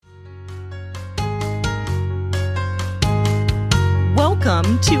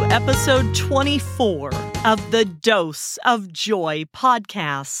Welcome to episode 24 of the Dose of Joy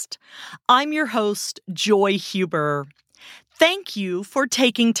podcast. I'm your host, Joy Huber. Thank you for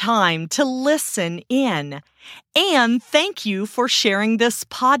taking time to listen in, and thank you for sharing this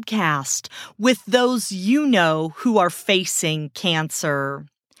podcast with those you know who are facing cancer.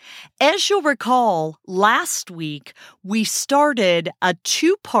 As you'll recall, last week we started a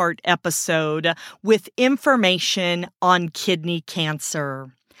two-part episode with information on kidney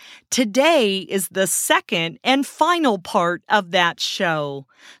cancer. Today is the second and final part of that show,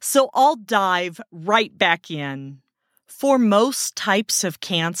 so I'll dive right back in. For most types of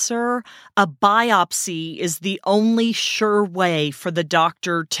cancer, a biopsy is the only sure way for the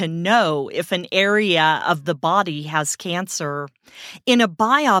doctor to know if an area of the body has cancer. In a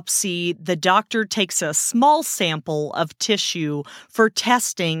biopsy, the doctor takes a small sample of tissue for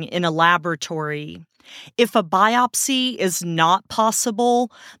testing in a laboratory. If a biopsy is not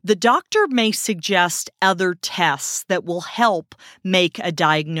possible, the doctor may suggest other tests that will help make a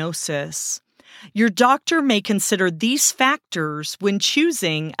diagnosis. Your doctor may consider these factors when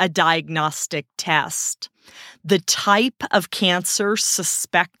choosing a diagnostic test: the type of cancer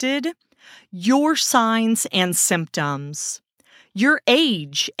suspected, your signs and symptoms, your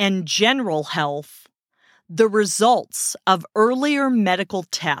age and general health, the results of earlier medical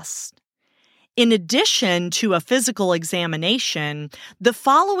tests. In addition to a physical examination, the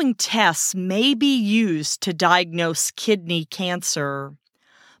following tests may be used to diagnose kidney cancer.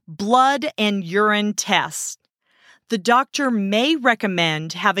 Blood and urine test. The doctor may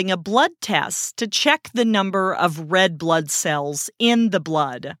recommend having a blood test to check the number of red blood cells in the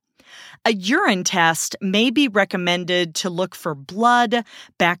blood. A urine test may be recommended to look for blood,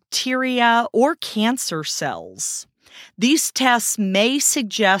 bacteria, or cancer cells. These tests may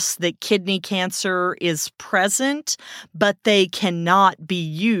suggest that kidney cancer is present, but they cannot be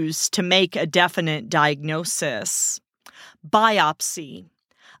used to make a definite diagnosis. Biopsy.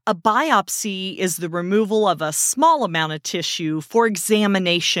 A biopsy is the removal of a small amount of tissue for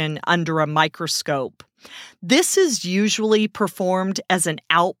examination under a microscope. This is usually performed as an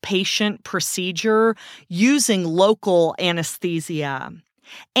outpatient procedure using local anesthesia.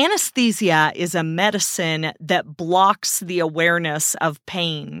 Anesthesia is a medicine that blocks the awareness of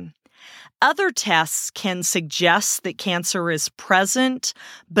pain. Other tests can suggest that cancer is present,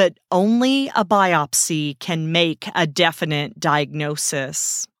 but only a biopsy can make a definite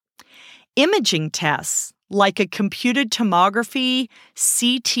diagnosis. Imaging tests, like a computed tomography,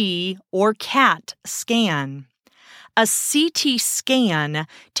 CT, or CAT scan. A CT scan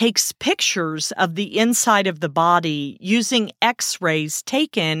takes pictures of the inside of the body using X-rays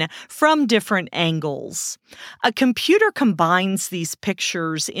taken from different angles. A computer combines these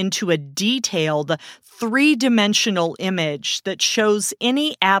pictures into a detailed three-dimensional image that shows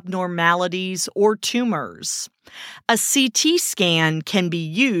any abnormalities or tumors. A CT scan can be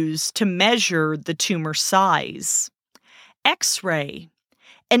used to measure the tumor size. X-ray.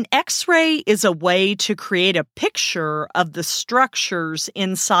 An X-ray is a way to create a picture of the structures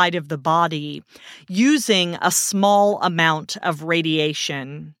inside of the body using a small amount of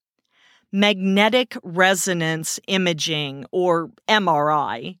radiation. Magnetic resonance imaging, or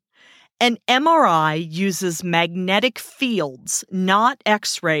MRI. An MRI uses magnetic fields, not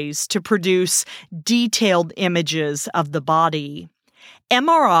X-rays, to produce detailed images of the body.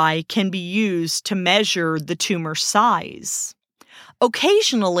 MRI can be used to measure the tumor size.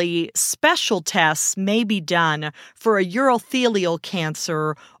 Occasionally, special tests may be done for a urothelial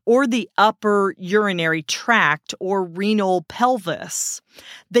cancer or the upper urinary tract or renal pelvis.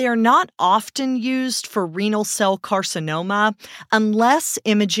 They are not often used for renal cell carcinoma unless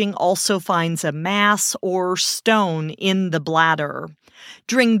imaging also finds a mass or stone in the bladder.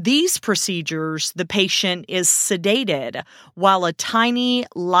 During these procedures, the patient is sedated while a tiny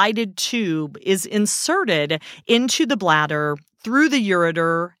lighted tube is inserted into the bladder through the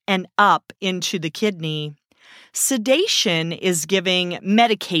ureter and up into the kidney. Sedation is giving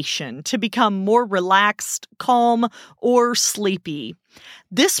medication to become more relaxed, calm, or sleepy.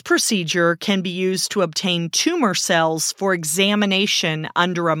 This procedure can be used to obtain tumor cells for examination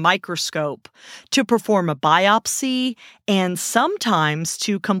under a microscope, to perform a biopsy, and sometimes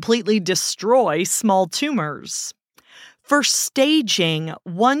to completely destroy small tumors. For staging,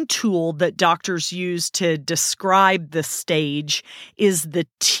 one tool that doctors use to describe the stage is the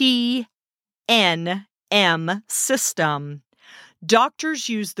TNM system. Doctors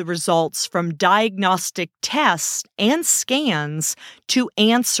use the results from diagnostic tests and scans to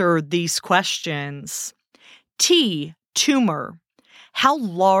answer these questions. T, tumor. How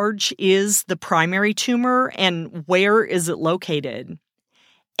large is the primary tumor and where is it located?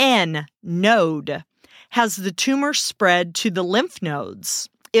 N, node. Has the tumor spread to the lymph nodes?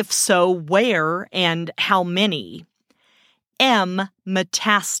 If so, where and how many? M,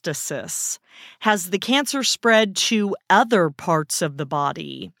 metastasis. Has the cancer spread to other parts of the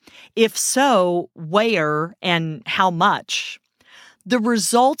body? If so, where and how much? The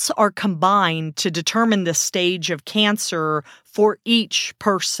results are combined to determine the stage of cancer for each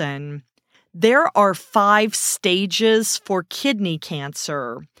person. There are 5 stages for kidney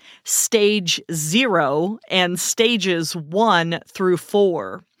cancer: stage 0 and stages 1 through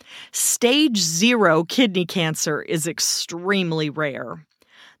 4. Stage 0 kidney cancer is extremely rare.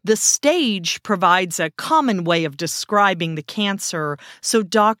 The stage provides a common way of describing the cancer so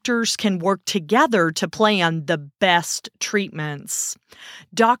doctors can work together to plan the best treatments.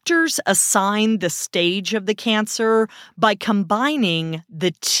 Doctors assign the stage of the cancer by combining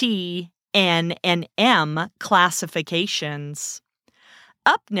the T, N, and M classifications.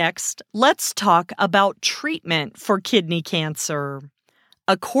 Up next, let's talk about treatment for kidney cancer.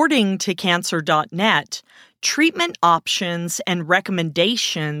 According to Cancer.net, treatment options and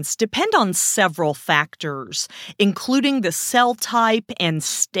recommendations depend on several factors, including the cell type and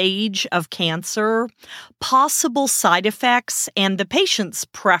stage of cancer, possible side effects, and the patient's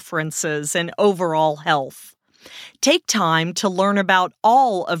preferences and overall health. Take time to learn about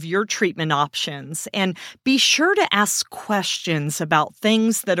all of your treatment options and be sure to ask questions about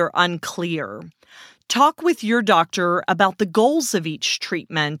things that are unclear. Talk with your doctor about the goals of each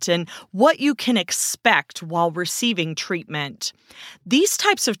treatment and what you can expect while receiving treatment. These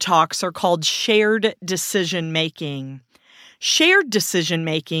types of talks are called shared decision-making. Shared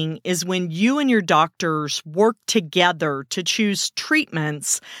decision-making is when you and your doctors work together to choose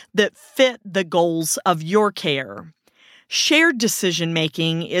treatments that fit the goals of your care. Shared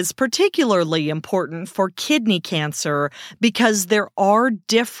decision-making is particularly important for kidney cancer because there are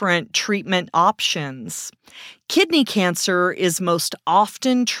different treatment options. Kidney cancer is most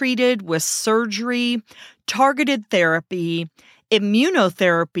often treated with surgery, targeted therapy,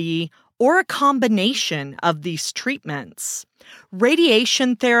 immunotherapy, or a combination of these treatments.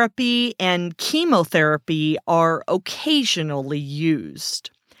 Radiation therapy and chemotherapy are occasionally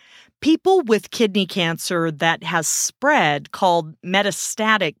used. People with kidney cancer that has spread, called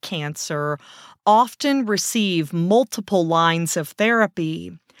metastatic cancer, often receive multiple lines of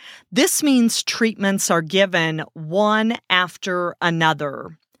therapy. This means treatments are given one after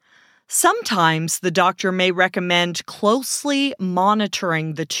another. Sometimes the doctor may recommend closely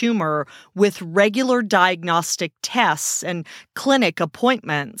monitoring the tumor with regular diagnostic tests and clinic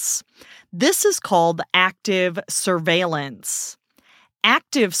appointments. This is called active surveillance.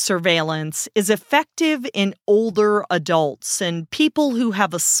 Active surveillance is effective in older adults and people who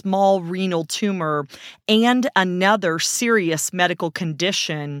have a small renal tumor and another serious medical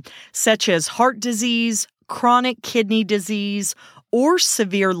condition, such as heart disease, chronic kidney disease, or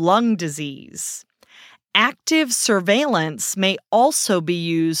severe lung disease. Active surveillance may also be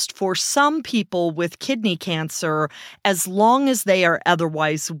used for some people with kidney cancer as long as they are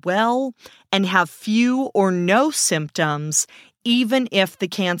otherwise well and have few or no symptoms, even if the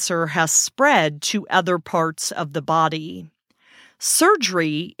cancer has spread to other parts of the body.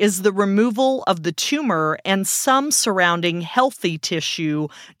 Surgery is the removal of the tumor and some surrounding healthy tissue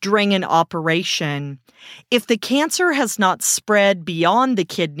during an operation. If the cancer has not spread beyond the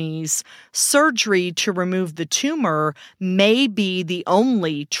kidneys, surgery to remove the tumor may be the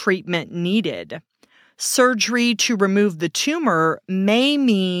only treatment needed. Surgery to remove the tumor may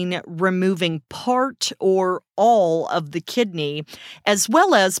mean removing part or all of the kidney, as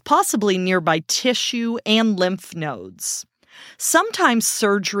well as possibly nearby tissue and lymph nodes. Sometimes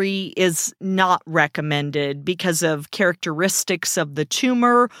surgery is not recommended because of characteristics of the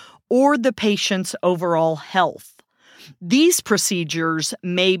tumor or the patient's overall health. These procedures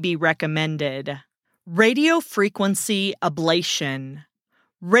may be recommended. Radiofrequency ablation.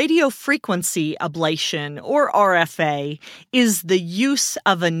 Radiofrequency ablation, or RFA, is the use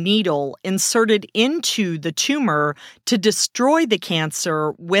of a needle inserted into the tumor to destroy the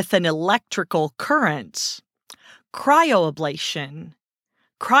cancer with an electrical current. Cryoablation.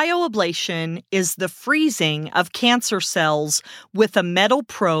 Cryoablation is the freezing of cancer cells with a metal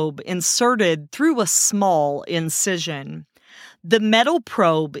probe inserted through a small incision. The metal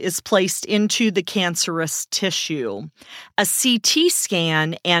probe is placed into the cancerous tissue. A CT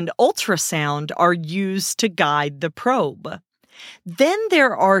scan and ultrasound are used to guide the probe. Then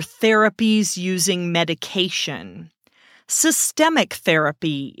there are therapies using medication. Systemic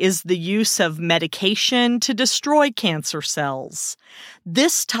therapy is the use of medication to destroy cancer cells.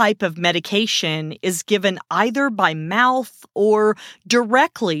 This type of medication is given either by mouth or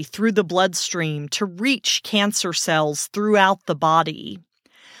directly through the bloodstream to reach cancer cells throughout the body.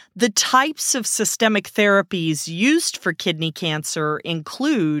 The types of systemic therapies used for kidney cancer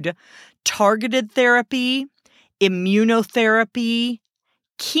include targeted therapy, immunotherapy,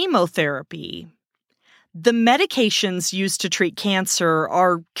 chemotherapy. The medications used to treat cancer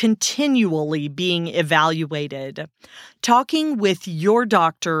are continually being evaluated. Talking with your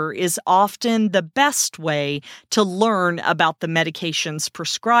doctor is often the best way to learn about the medications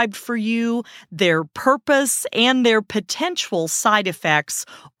prescribed for you, their purpose, and their potential side effects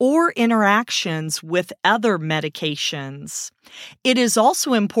or interactions with other medications. It is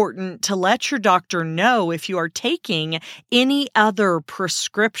also important to let your doctor know if you are taking any other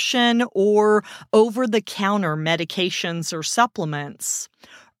prescription or over-the-counter medications or supplements.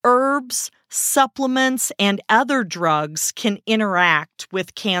 Herbs, supplements, and other drugs can interact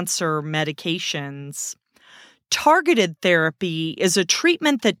with cancer medications. Targeted therapy is a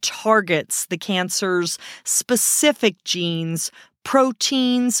treatment that targets the cancer's specific genes,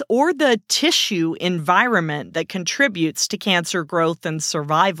 proteins, or the tissue environment that contributes to cancer growth and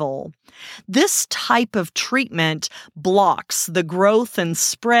survival. This type of treatment blocks the growth and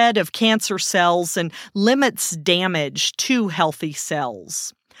spread of cancer cells and limits damage to healthy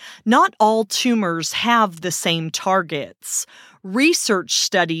cells. Not all tumors have the same targets. Research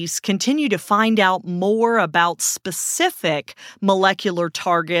studies continue to find out more about specific molecular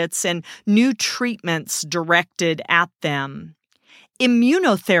targets and new treatments directed at them.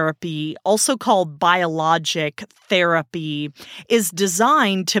 Immunotherapy, also called biologic therapy, is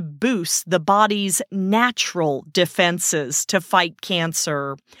designed to boost the body's natural defenses to fight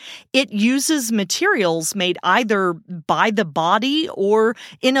cancer. It uses materials made either by the body or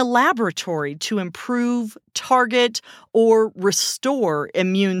in a laboratory to improve, target, or restore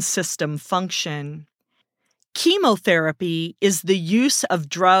immune system function. Chemotherapy is the use of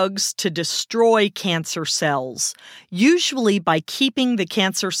drugs to destroy cancer cells, usually by keeping the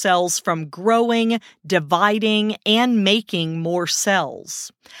cancer cells from growing, dividing, and making more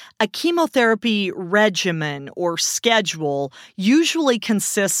cells. A chemotherapy regimen or schedule usually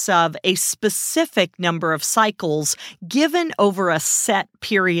consists of a specific number of cycles given over a set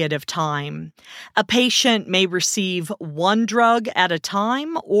period of time. A patient may receive one drug at a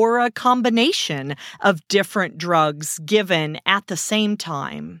time or a combination of different drugs given at the same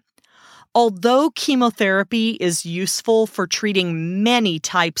time. Although chemotherapy is useful for treating many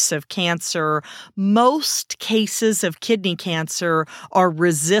types of cancer, most cases of kidney cancer are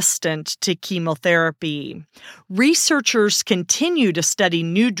resistant to chemotherapy. Researchers continue to study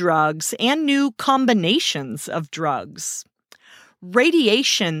new drugs and new combinations of drugs.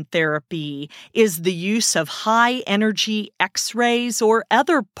 Radiation therapy is the use of high-energy X-rays or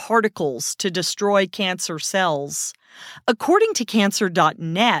other particles to destroy cancer cells. According to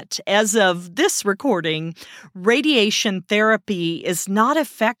Cancer.net, as of this recording, radiation therapy is not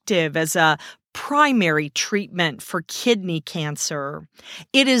effective as a primary treatment for kidney cancer.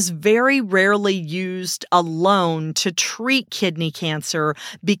 It is very rarely used alone to treat kidney cancer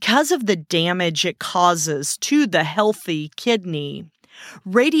because of the damage it causes to the healthy kidney.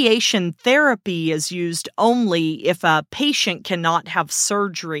 Radiation therapy is used only if a patient cannot have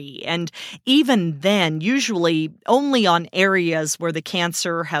surgery, and even then, usually only on areas where the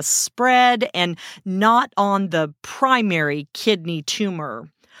cancer has spread and not on the primary kidney tumor.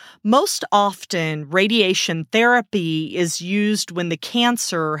 Most often, radiation therapy is used when the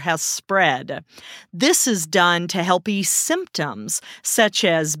cancer has spread. This is done to help ease symptoms such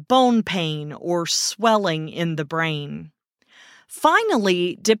as bone pain or swelling in the brain.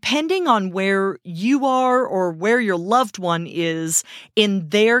 Finally, depending on where you are or where your loved one is in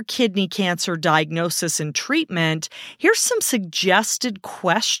their kidney cancer diagnosis and treatment, here's some suggested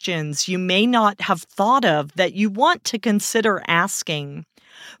questions you may not have thought of that you want to consider asking.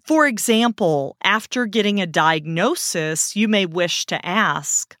 For example, after getting a diagnosis, you may wish to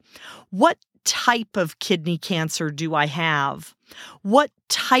ask, what type of kidney cancer do I have? What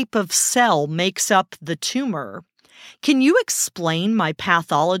type of cell makes up the tumor? Can you explain my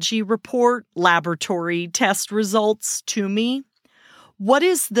pathology report, laboratory test results to me? What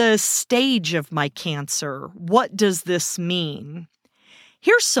is the stage of my cancer? What does this mean?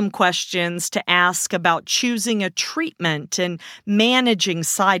 Here's some questions to ask about choosing a treatment and managing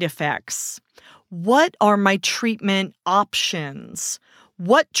side effects. What are my treatment options?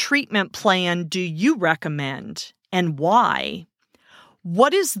 What treatment plan do you recommend, and why?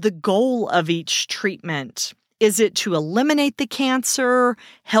 What is the goal of each treatment? Is it to eliminate the cancer,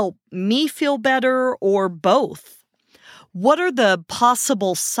 help me feel better, or both? What are the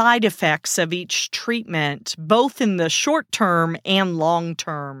possible side effects of each treatment, both in the short term and long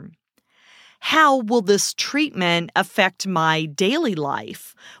term? How will this treatment affect my daily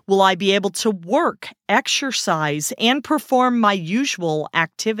life? Will I be able to work, exercise, and perform my usual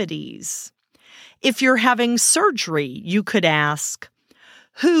activities? If you're having surgery, you could ask,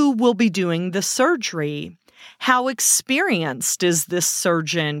 who will be doing the surgery? How experienced is this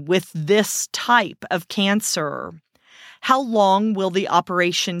surgeon with this type of cancer? How long will the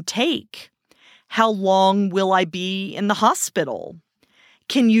operation take? How long will I be in the hospital?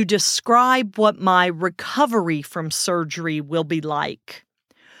 Can you describe what my recovery from surgery will be like?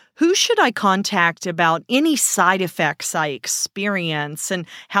 Who should I contact about any side effects I experience and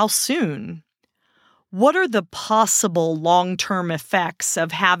how soon? What are the possible long-term effects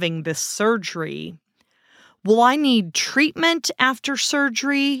of having this surgery? Will I need treatment after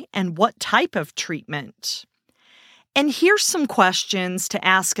surgery, and what type of treatment? And here's some questions to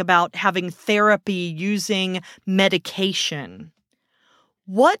ask about having therapy using medication.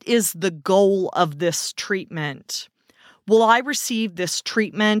 What is the goal of this treatment? Will I receive this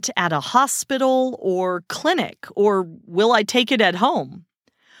treatment at a hospital or clinic, or will I take it at home?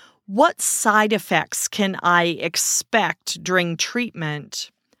 What side effects can I expect during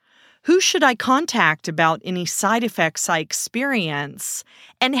treatment? Who should I contact about any side effects I experience,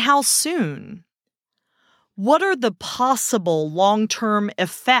 and how soon? What are the possible long-term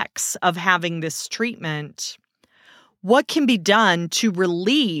effects of having this treatment? What can be done to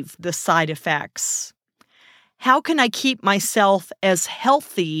relieve the side effects? How can I keep myself as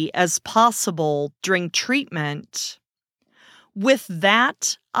healthy as possible during treatment? With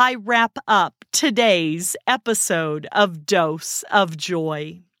that, I wrap up today's episode of Dose of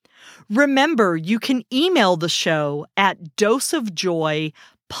Joy. Remember, you can email the show at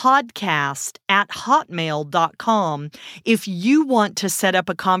doseofjoypodcast@hotmail.com if you want to set up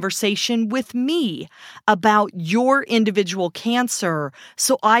a conversation with me about your individual cancer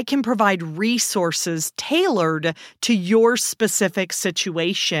so I can provide resources tailored to your specific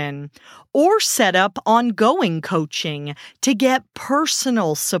situation, or set up ongoing coaching to get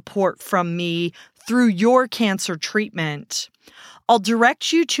personal support from me through your cancer treatment. I'll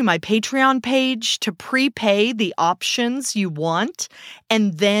direct you to my Patreon page to prepay the options you want,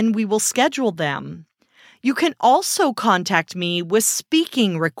 and then we will schedule them. You can also contact me with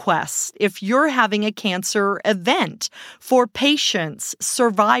speaking requests if you're having a cancer event for patients,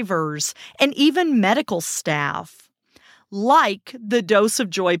 survivors, and even medical staff. Like the Dose of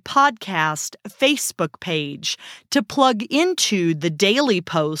Joy podcast Facebook page to plug into the daily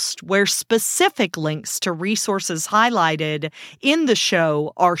post where specific links to resources highlighted in the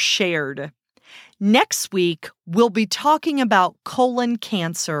show are shared. Next week, we'll be talking about colon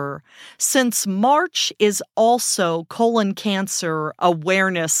cancer, since March is also Colon Cancer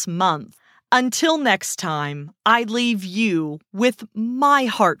Awareness Month. Until next time, I leave you with my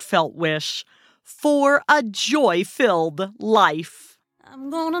heartfelt wish for a joy-filled life. I'm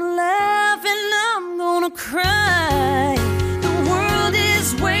gonna laugh and I'm gonna cry. The world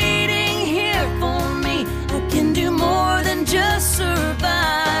is waiting here for me. I can do more than just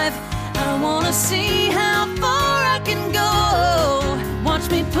survive. I wanna see how far I can go. Watch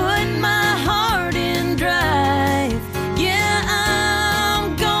me put my heart in drive. Yeah,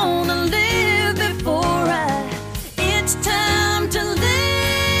 I'm gonna live before it's time to live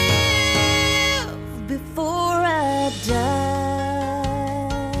before